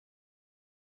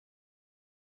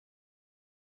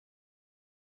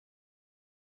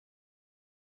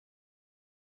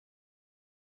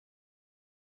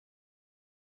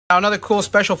Now, another cool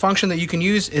special function that you can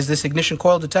use is this ignition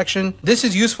coil detection. This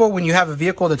is useful when you have a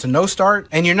vehicle that's a no start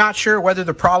and you're not sure whether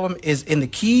the problem is in the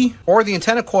key or the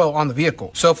antenna coil on the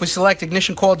vehicle. So if we select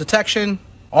ignition coil detection,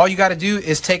 all you got to do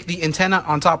is take the antenna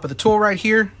on top of the tool right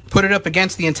here, put it up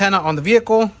against the antenna on the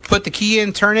vehicle, put the key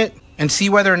in, turn it, and see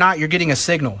whether or not you're getting a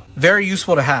signal. Very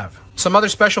useful to have. Some other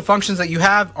special functions that you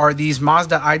have are these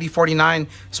Mazda ID49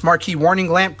 smart key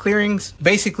warning lamp clearings.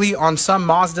 Basically, on some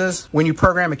Mazdas, when you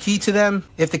program a key to them,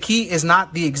 if the key is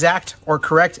not the exact or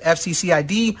correct FCC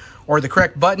ID or the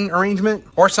correct button arrangement,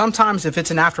 or sometimes if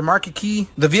it's an aftermarket key,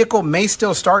 the vehicle may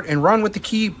still start and run with the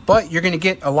key, but you're going to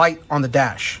get a light on the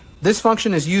dash. This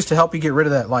function is used to help you get rid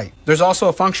of that light. There's also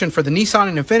a function for the Nissan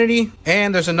and Infiniti,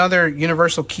 and there's another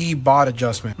universal key baud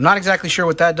adjustment. I'm not exactly sure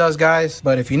what that does, guys,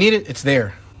 but if you need it, it's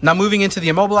there. Now, moving into the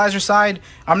immobilizer side,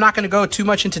 I'm not going to go too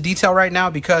much into detail right now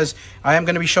because I am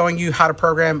going to be showing you how to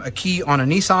program a key on a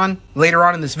Nissan later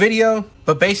on in this video.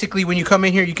 But basically, when you come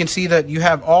in here, you can see that you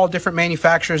have all different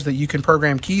manufacturers that you can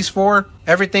program keys for.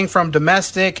 Everything from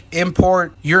domestic,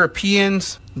 import,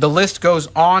 Europeans. The list goes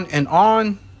on and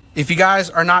on. If you guys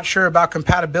are not sure about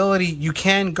compatibility, you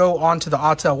can go onto the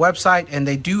AUTEL website and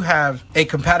they do have a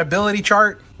compatibility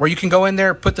chart where you can go in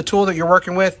there, put the tool that you're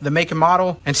working with, the make and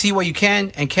model, and see what you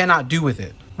can and cannot do with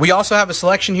it. We also have a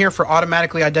selection here for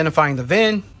automatically identifying the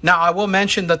VIN. Now, I will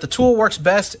mention that the tool works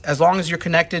best as long as you're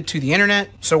connected to the internet.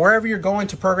 So wherever you're going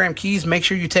to program keys, make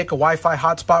sure you take a Wi-Fi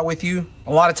hotspot with you.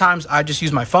 A lot of times I just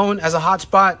use my phone as a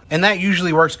hotspot, and that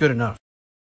usually works good enough.